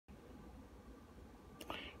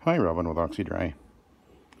Hi, Robin with Oxy-Dry,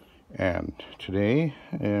 and today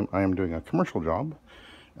I am doing a commercial job,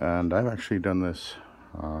 and I've actually done this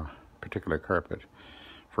particular carpet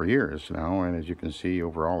for years now, and as you can see,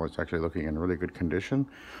 overall it's actually looking in really good condition.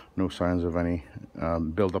 No signs of any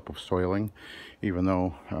buildup of soiling, even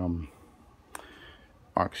though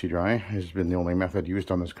Oxy-Dry has been the only method used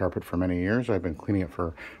on this carpet for many years. I've been cleaning it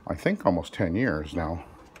for, I think, almost 10 years now,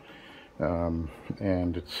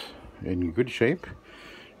 and it's in good shape.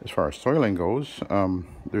 As far as soiling goes,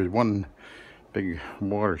 there's one big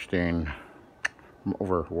water stain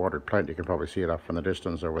over a watered plant. You can probably see it off in the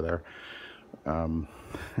distance over there.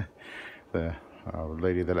 The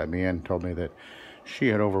lady that let me in told me that she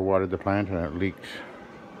had overwatered the plant and it leaked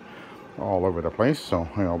all over the place, so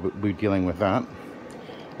I'll be dealing with that.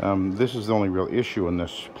 This is the only real issue in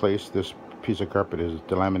this place. This piece of carpet is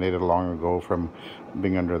delaminated long ago from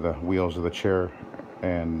being under the wheels of the chair,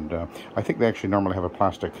 and I think they actually normally have a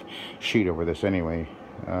plastic sheet over this anyway,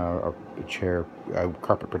 a chair, a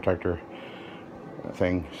carpet protector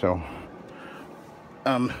thing. So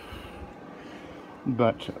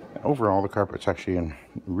but overall the carpet's actually in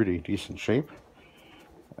really decent shape,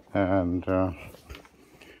 and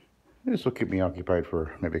this will keep me occupied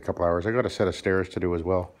for maybe a couple hours. I got a set of stairs to do as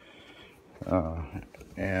well, but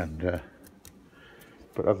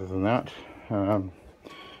other than that, as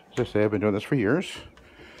I say, I've been doing this for years,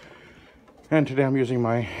 and today I'm using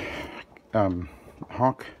my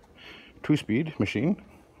Hawk 2-speed machine.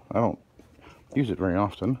 I don't use it very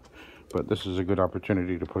often, but this is a good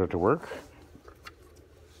opportunity to put it to work.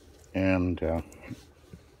 And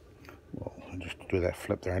well, just do that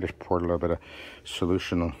flip there. I just poured a little bit of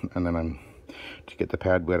solution, and then I'm to get the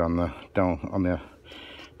pad wet on the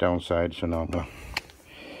downside. So now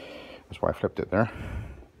that's why I flipped it there.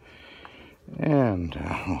 And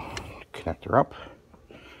connect her up.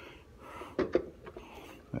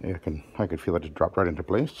 I could feel it just drop right into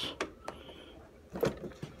place.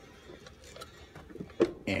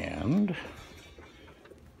 And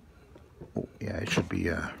oh yeah, it should be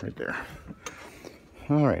right there.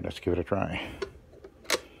 All right, let's give it a try.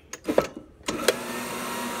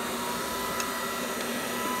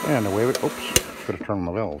 And away we, oops, should have turned on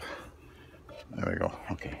the valve. There we go.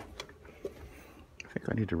 Okay. I think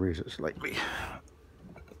I need to raise it slightly.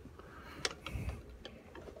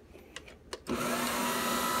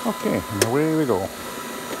 Okay, and away we go.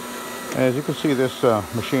 As you can see, this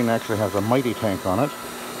machine actually has a mighty tank on it,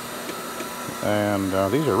 and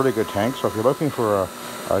these are really good tanks. So if you're looking for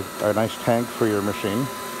a nice tank for your machine,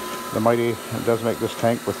 the Mighty does make this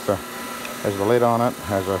tank with has the lid on it.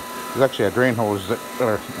 There's actually a drain hose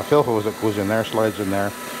or a fill hose that goes in there, slides in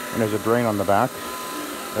there, and there's a drain on the back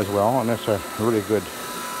as well. And it's a really good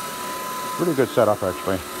setup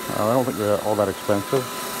actually. I don't think they're all that expensive,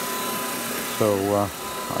 so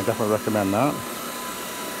I definitely recommend that.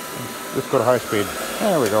 Let's go to high speed.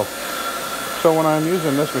 There we go. So when I'm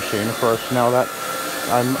using this machine, of course, now that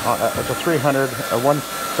I'm it's a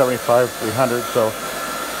 175 300, so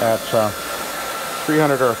at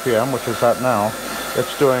 300 RPM, which is at now,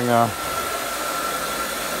 it's doing well,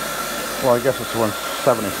 I guess it's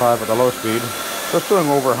 175 at the low speed, so it's doing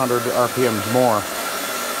over 100 RPMs more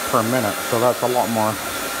per minute. So that's a lot more,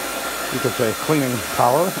 you could say, cleaning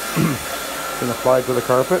power being applied to the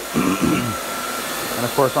carpet. And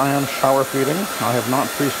of course, I am shower feeding. I have not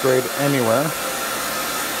pre-sprayed anywhere.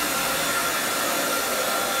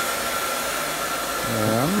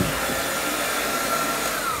 And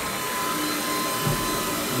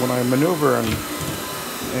when I maneuver in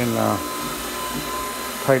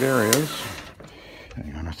tight areas,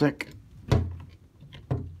 hang on a sec.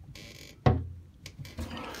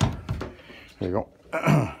 There you go.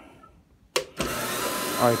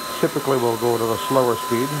 I typically will go to the slower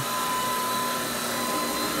speed,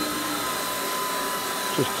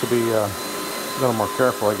 just to be a little more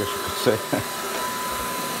careful, I guess you could say.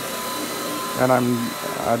 And I'm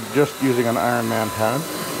just using an Ironman pad,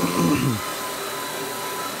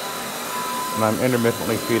 and I'm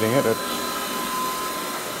intermittently feeding it. It's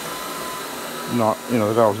not,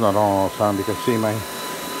 the valve's not on all the time. You can see my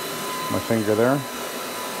finger there.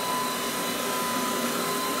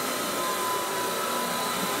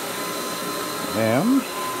 And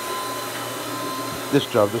this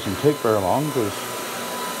job doesn't take very long because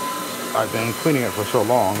I've been cleaning it for so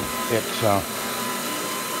long. It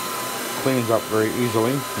cleans up very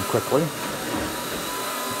easily and quickly.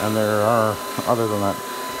 And there are, other than that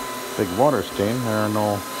big water stain, there are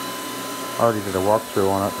no, I already did a walkthrough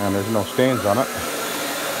on it, and there's no stains on it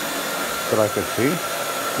that I could see,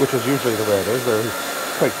 which is usually the way it is. They're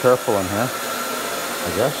quite careful in here,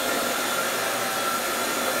 I guess.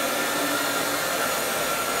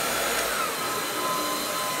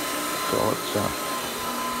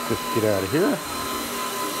 let's just get out of here.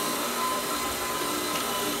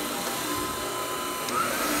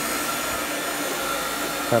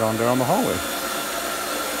 Head on down the hallway.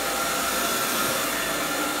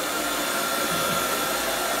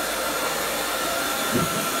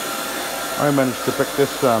 I managed to pick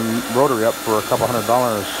this rotary up for a couple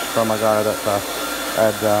 $100 from a guy that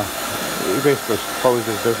he basically closed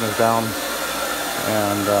his business down,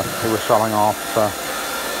 and he was selling off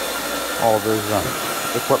all of his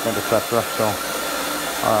equipment, etc. So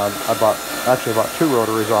I actually bought 2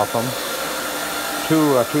 rotaries off him,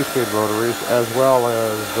 2 2-speed rotaries, as well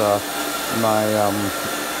as my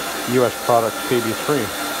US product CB3.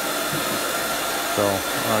 So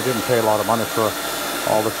I didn't pay a lot of money for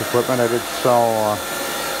all this equipment. I did sell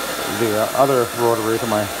the other rotary to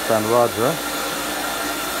my friend Roger,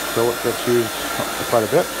 so it gets used quite a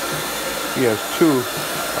bit. He has 2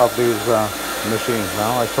 of these machines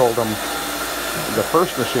now. I sold him the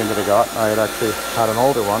first machine that he got. I had actually had an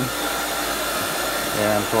older one,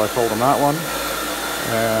 and so I sold him that one,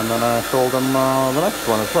 and then I sold him the next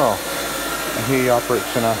one as well. And he operates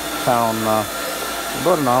in a town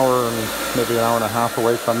about an hour and maybe an hour and a half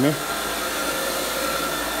away from me.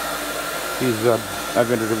 I've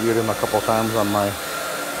interviewed him a couple times on my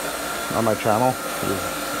channel.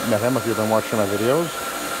 You've met him if you've been watching my videos.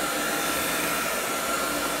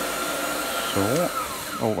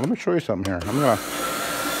 So, let me show you something here. I'm gonna.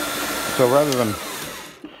 So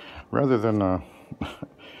rather than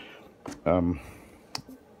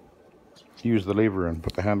use the lever and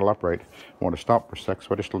put the handle upright, I want to stop for a sec. So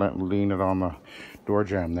I just lean it on the door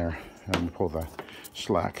jamb there and pull the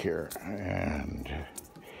slack here, and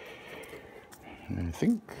I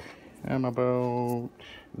think I'm about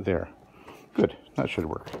there. Good, that should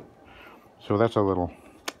work. So that's a little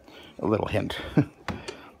hint.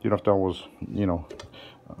 You don't have to always,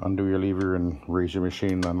 undo your lever and raise your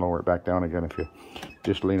machine, then lower it back down again. If you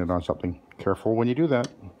just lean it on something, careful when you do that.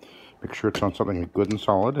 Make sure it's on something good and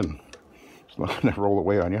solid, and it's not going to roll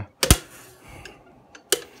away on you.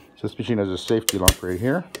 So this machine has a safety lock right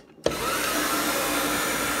here.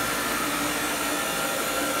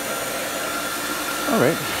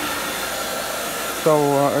 Alright, so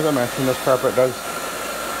as I mentioned, this carpet does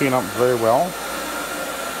clean up very well,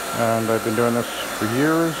 and I've been doing this for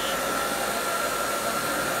years.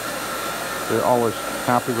 They're always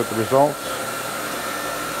happy with the results.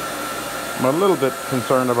 I'm a little bit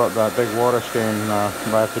concerned about that big water stain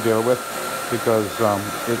that I have to deal with, because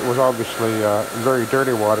it was obviously very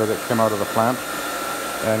dirty water that came out of the plant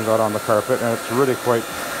and got on the carpet, and it's really quite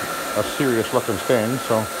a serious looking stain.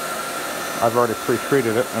 So I've already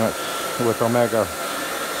pre-treated it, and it's with Omega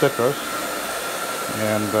Citrus,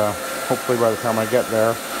 and hopefully by the time I get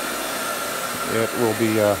there it will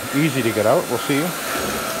be easy to get out. We'll see.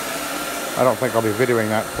 I don't think I'll be videoing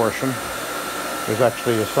that portion. There's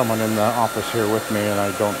actually someone in the office here with me, and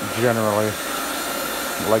I don't generally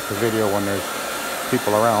like the video when there's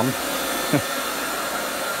people around.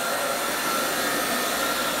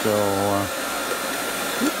 So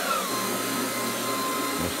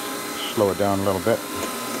slow it down a little bit.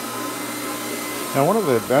 Now, one of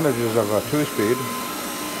the advantages of a 2-speed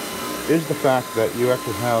is the fact that you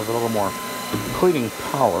actually have a little more cleaning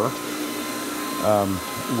power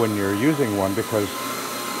when you're using one, because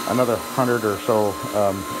another 100 or so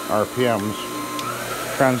RPMs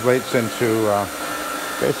translates into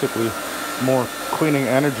basically more cleaning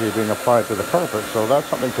energy being applied to the carpet. So that's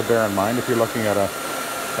something to bear in mind if you're looking at a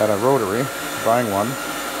rotary, buying one.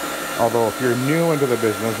 Although if you're new into the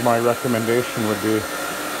business, my recommendation would be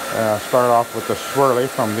start off with the swirly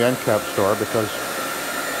from the end cap store, because,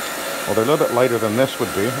 well, they're a little bit lighter than this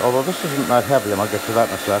would be, although this isn't that heavy, and I'll get to that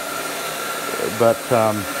in a sec. But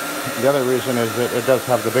the other reason is that it does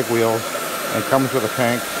have the big wheels and comes with a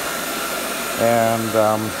tank, and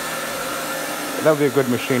that would be a good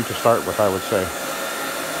machine to start with, I would say.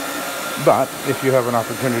 But if you have an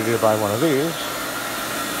opportunity to buy one of these,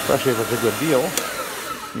 especially if it's a good deal,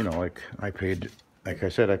 like I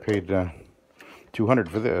said, I paid $200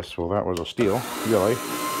 for this. Well, that was a steal, really.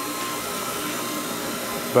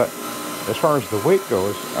 But as far as the weight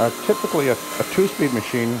goes, typically a 2-speed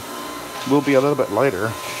machine will be a little bit lighter.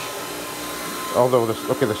 Although the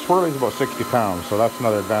swirly is about 60 pounds, so that's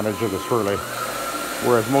another advantage of the swirly.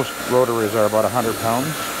 Whereas most rotaries are about 100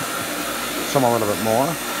 pounds, some a little bit more.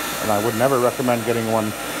 And I would never recommend getting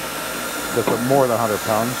one that's more than 100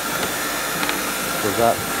 pounds, because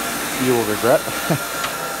that you will regret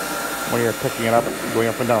when you're picking it up, going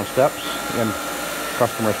up and down steps in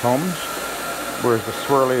customers' homes. Whereas the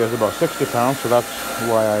swirly is about 60 pounds, so that's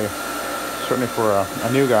why certainly for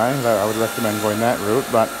a new guy, that I would recommend going that route.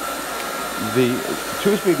 But The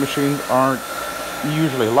two-speed machines aren't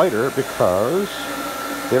usually lighter because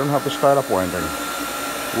they don't have the startup winding,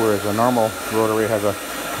 whereas a normal rotary has a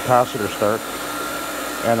capacitor start,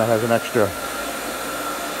 and it has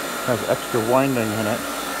extra winding in it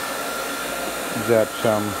that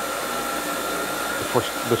for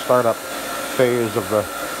the startup phase of the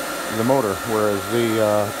motor, whereas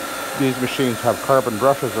these machines have carbon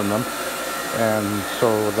brushes in them, and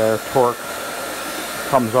so their torque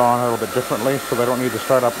comes on a little bit differently, so they don't need the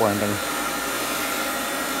startup winding.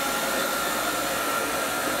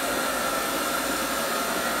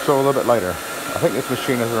 So a little bit lighter. I think this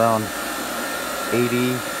machine is around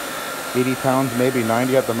 80 pounds, maybe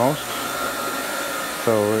 90 at the most.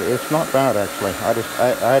 So it's not bad actually. I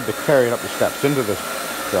had to carry it up the steps into this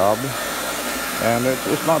job, and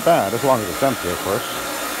it's not bad as long as it's empty, of course.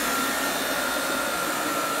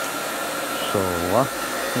 So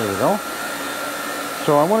here we go.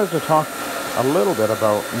 So I wanted to talk a little bit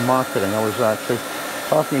about marketing. I was actually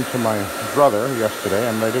talking to my brother yesterday,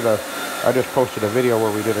 and I just posted a video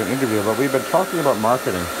where we did an interview, but we've been talking about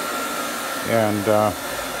marketing. And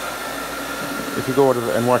if you go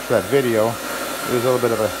and watch that video, there's a little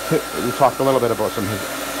bit of we talk a little bit about some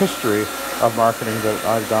history of marketing that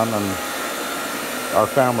I've done and our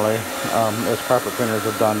family as carpet cleaners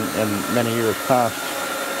have done in many years past.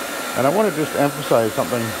 And I want to just emphasize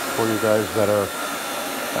something for you guys that are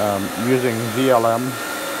using VLM,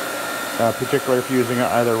 particularly if you're using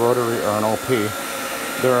either rotary or an OP.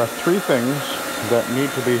 There are three things that need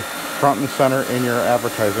to be front and center in your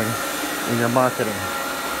advertising, in your marketing.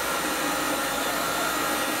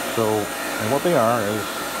 So, and what they are is,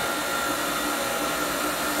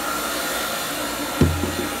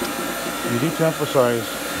 you need to emphasize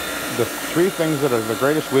the three things that are the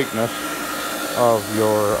greatest weakness of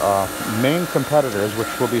your main competitors, which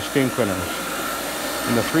will be steam cleaners.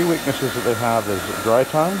 And the three weaknesses that they have is dry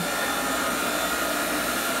time.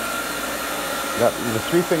 The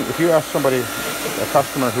three things, if you ask somebody, a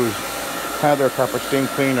customer who's had their carpet steam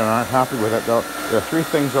cleaned and aren't happy with it, there are three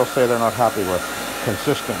things they'll say they're not happy with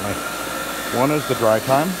consistently. One is the dry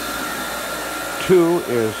time. Two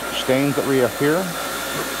is stains that reappear.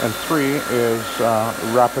 And three is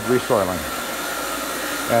rapid resoiling.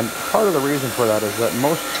 And part of the reason for that is that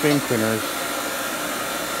most steam cleaners,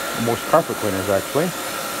 most carpet cleaners actually,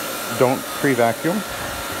 don't pre-vacuum.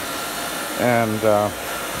 And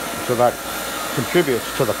so that contributes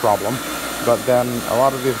to the problem. But then a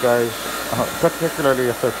lot of these guys, particularly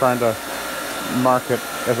if they're trying to market,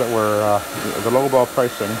 as it were, the lowball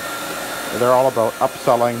pricing, they're all about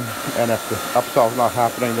upselling, and if the upsell is not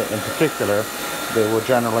happening in particular, they will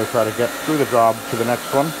generally try to get through the job to the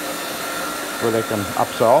next one where they can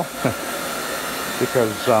upsell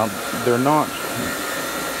because they're not,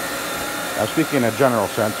 I'm speaking in a general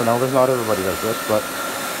sense, I know there's not everybody does this, but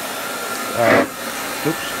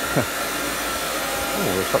oops. Oh,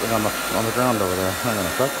 there's something on the ground over there. Hang on a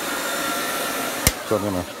sec. So I'm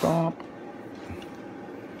going to stop.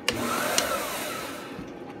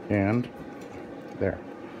 And there.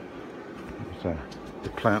 So the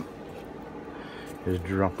plant is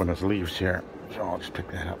dropping its leaves here. So I'll just pick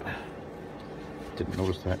that up. Didn't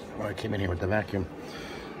notice that when I came in here with the vacuum.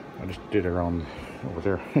 I just did it around over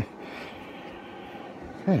there.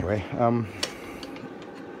 Anyway,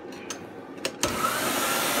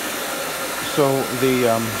 so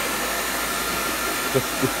the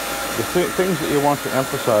things that you want to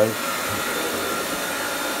emphasize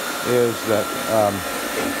is that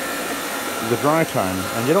the dry time,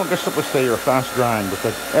 and you don't just simply say you're fast drying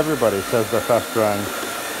because everybody says they're fast drying,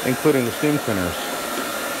 including the steam cleaners,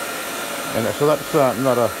 and so that's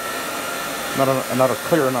not a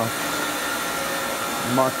clear enough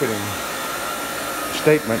marketing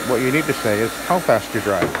statement. What you need to say is how fast you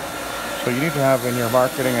dry. So you need to have in your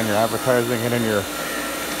marketing and your advertising and in your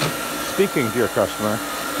speaking to your customer,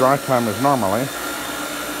 dry time is normally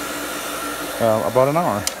about an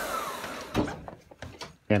hour.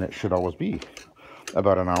 And it should always be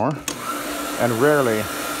about an hour. And rarely,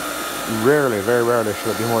 very rarely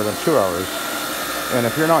should it be more than 2 hours. And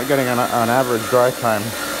if you're not getting an average dry time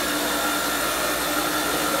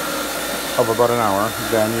of about an hour,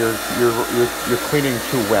 then you're cleaning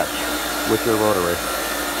too wet with your rotary.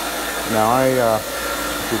 Now,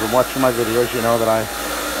 if you've been watching my videos, you know that I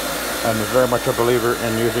am very much a believer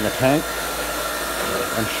in using a tank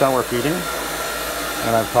and shower feeding,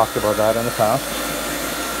 and I've talked about that in the past.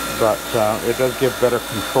 But it does give better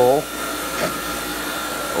control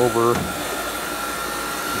over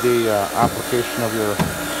the application of your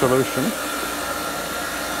solution,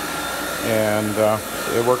 and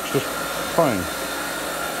it works just fine.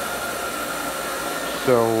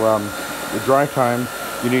 So the dry time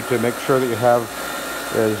you need to make sure that you have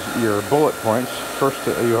is your bullet points. First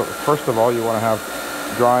of all, you want to have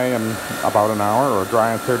dry in about an hour or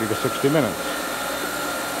dry in 30 to 60 minutes.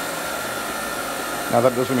 Now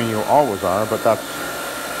that doesn't mean you always are, but that's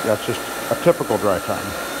just a typical dry time.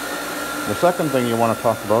 The second thing you want to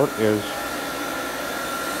talk about is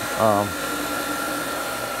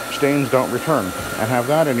stains don't return, and have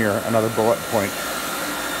that in your another bullet point,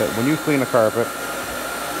 that when you clean a carpet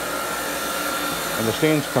and the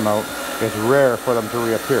stains come out, it's rare for them to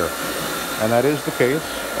reappear. And that is the case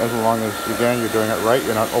as long as, again, you're doing it right,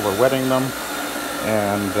 you're not over-wetting them,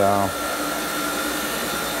 and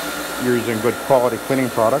you're using good quality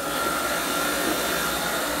cleaning products.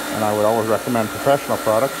 And I would always recommend professional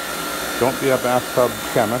products. Don't be a bathtub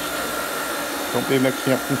chemist. Don't be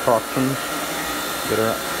mixing up concoctions that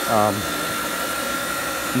are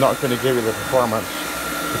not going to give you the performance,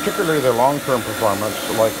 particularly the long-term performance,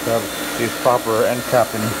 like these copper end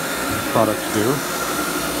capping products do.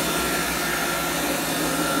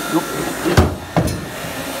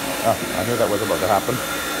 I knew that was about to happen.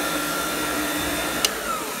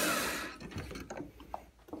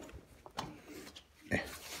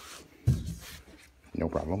 No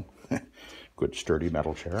problem. Good sturdy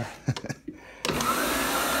metal chair.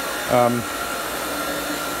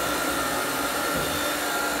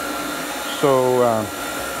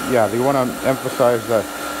 Yeah, you want to emphasize that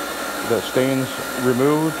the stains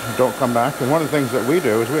removed don't come back. And one of the things that we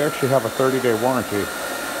do is we actually have a 30-day warranty,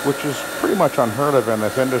 which is pretty much unheard of in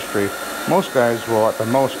this industry. Most guys will at the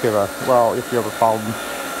most give well, if you have a problem,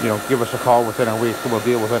 give us a call within a week and we'll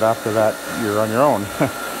deal with it. After that, you're on your own.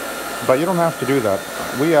 But you don't have to do that.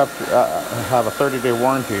 We have to have a 30-day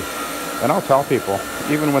warranty. And I'll tell people,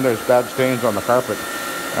 even when there's bad stains on the carpet,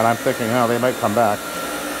 and I'm thinking, they might come back,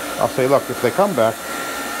 I'll say, look, if they come back,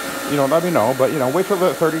 let me know. But, wait till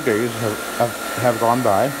the 30 days have gone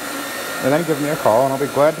by, and then give me a call, and I'll be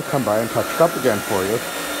glad to come by and touch it up again for you.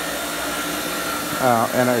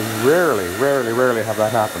 And I rarely have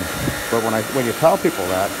that happen. But when you tell people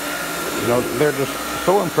that, they're just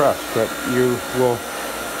so impressed that you will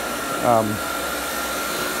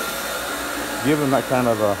give them that kind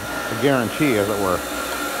of a guarantee, as it were.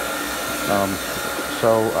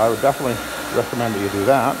 So I would definitely recommend that you do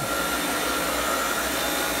that.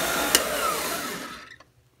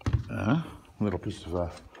 Little piece of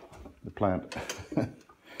the plant.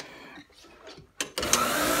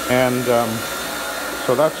 And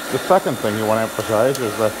so that's the second thing you want to emphasize,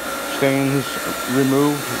 is the stains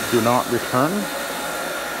removed do not return,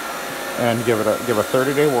 and give a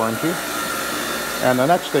 30-day warranty. And the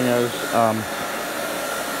next thing is that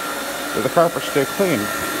the carpets stay clean.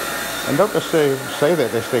 And don't just say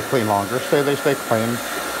that they stay clean longer. Say they stay clean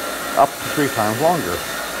up to 3 times longer,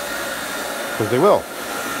 because they will.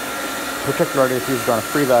 Particularly if you've done a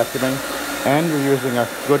free vacuuming and you're using a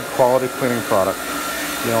good quality cleaning product.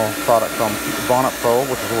 Product from Bonnet Pro,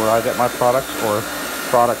 which is where I get my products, or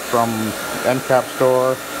product from End Cap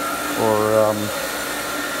Store, or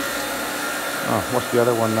what's the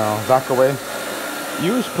other one now? Zakaway.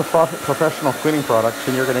 Use professional cleaning products,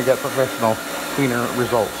 and you're going to get professional cleaner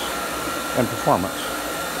results and performance.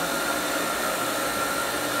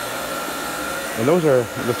 And those are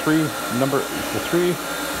the three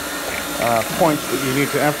points that you need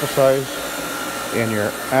to emphasize in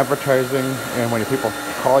your advertising, and when people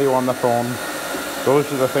call you on the phone.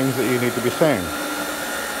 Those are the things that you need to be saying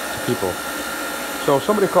to people. So if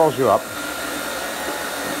somebody calls you up,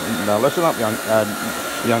 now listen up,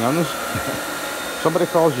 young'uns. Somebody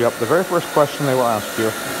calls you up, the very first question they will ask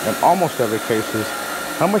you in almost every case is,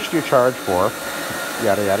 how much do you charge for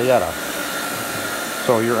yada yada yada?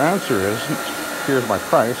 So your answer is, here's my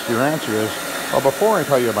price. Your answer is, well, before I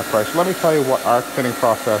tell you my price, let me tell you what our cleaning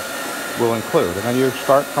process will include. And then you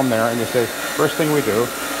start from there and you say, first thing we do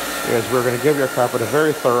is we're going to give your carpet a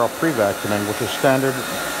very thorough pre-vacuuming, which is standard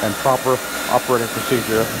and proper operating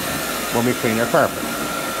procedure when we clean your carpet.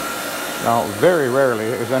 Now, very rarely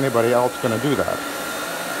is anybody else going to do that.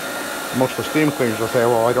 Most of the steam cleaners will say,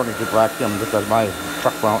 well, I don't need to vacuum because my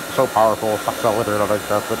truck mount is so powerful, sucks all the dirt out of the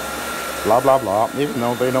carpet, blah, blah, blah, even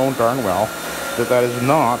though they know darn well that that is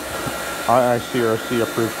not IICRC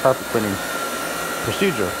approved carpet cleaning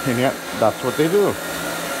procedure, and yet that's what they do.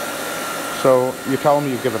 So you tell them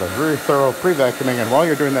you give it a very thorough pre-vacuuming, and while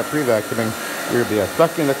you're doing that pre-vacuuming, you'll be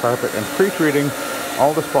affecting the carpet and pre-treating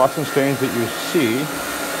all the spots and stains that you see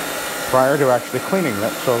prior to actually cleaning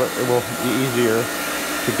it, so that it will be easier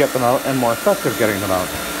to get them out and more effective getting them out.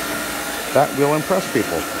 That will impress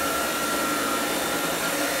people.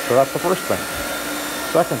 So that's the first thing.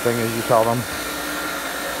 Second thing is you tell them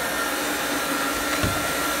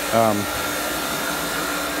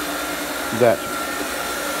that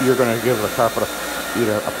you're going to give the carpet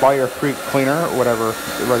either apply your cleaner or whatever,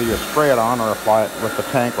 whether you spray it on or apply it with the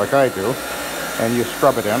tank like I do, and you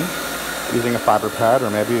scrub it in using a fiber pad, or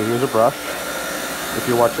maybe you use a brush. If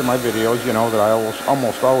you're watching my videos, you know that I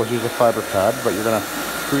almost always use a fiber pad, but you're going to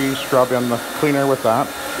pre-scrub in the cleaner with that.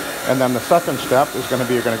 And then the second step is going to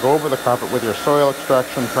be, you're going to go over the carpet with your soil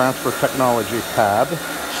extraction transfer technology pad,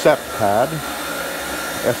 SETT pad,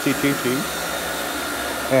 S-E-T-T,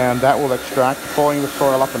 and that will extract, pulling the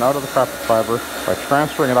soil up and out of the carpet fiber by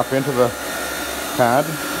transferring it up into the pad,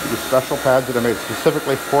 these special pads that are made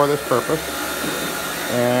specifically for this purpose.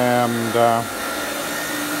 And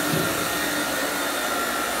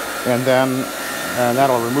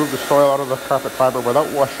that'll remove the soil out of the carpet fiber without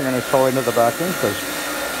washing any soil into the backing, because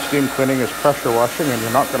steam cleaning is pressure washing, and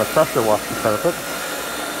you're not going to pressure wash the carpet.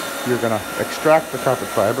 You're going to extract the carpet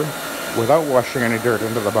fiber without washing any dirt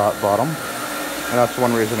into the bottom, and that's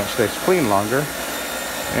one reason it stays clean longer.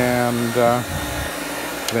 And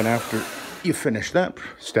then after you finish that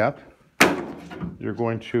step, you're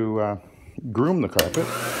going to groom the carpet.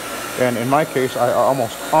 And in my case, I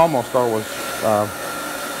almost always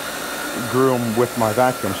groom with my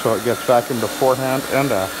vacuum, so it gets vacuumed beforehand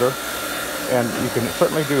and after. And you can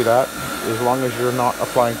certainly do that as long as you're not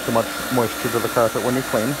applying too much moisture to the carpet when you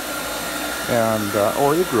clean, and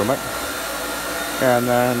or you groom it. And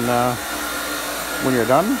then when you're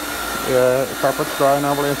done, the carpet's dry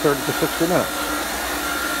normally in 30 to 60 minutes.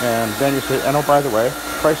 And then you say, and oh, by the way,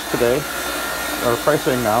 pricing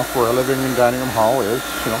now for a living and dining room hall is,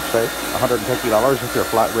 say $150 if you're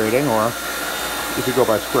flat rating, or if you go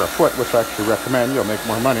by square foot, which I actually recommend, you'll make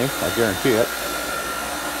more money, I guarantee it.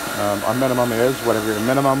 Our minimum is whatever your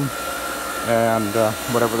minimum, and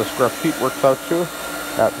whatever the square feet works out to,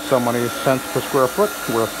 at so many cents per square foot,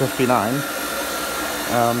 we're 59.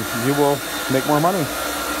 You will make more money,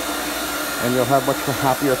 and you'll have much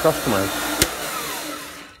happier customers.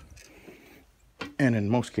 And in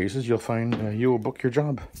most cases, you'll find you will book your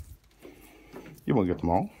job. You won't get them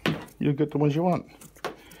all. You'll get the ones you want.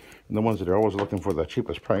 And the ones that are always looking for the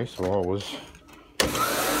cheapest price will always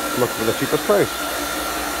look for the cheapest price.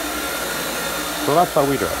 So that's how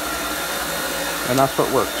we do it. And that's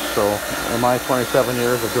what works. So in my 27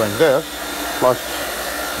 years of doing this, plus,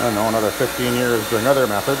 I don't know, another 15 years doing other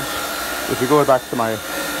methods, if you go back to my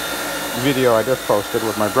video I just posted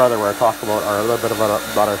with my brother where I talk about a little bit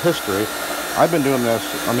about our history, I've been doing this,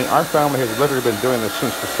 our family has literally been doing this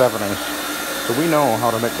since the 70s. So we know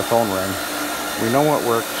how to make the phone ring. We know what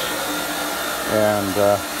works.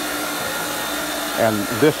 And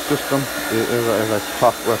this system is, as I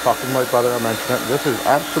was talking to my brother, I mentioned it, this is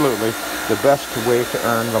absolutely the best way to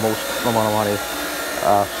earn the most amount of money.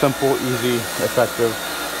 Simple, easy, effective,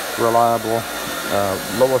 reliable,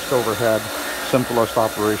 lowest overhead, simplest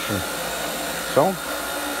operation. So,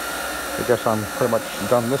 I guess I'm pretty much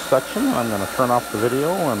done this section. I'm going to turn off the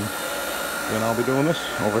video, and I'll be doing this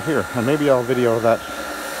over here. And maybe I'll video that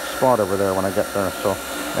spot over there when I get there. So,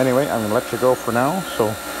 anyway, I'm going to let you go for now.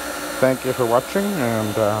 So, thank you for watching,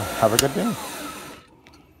 and have a good day.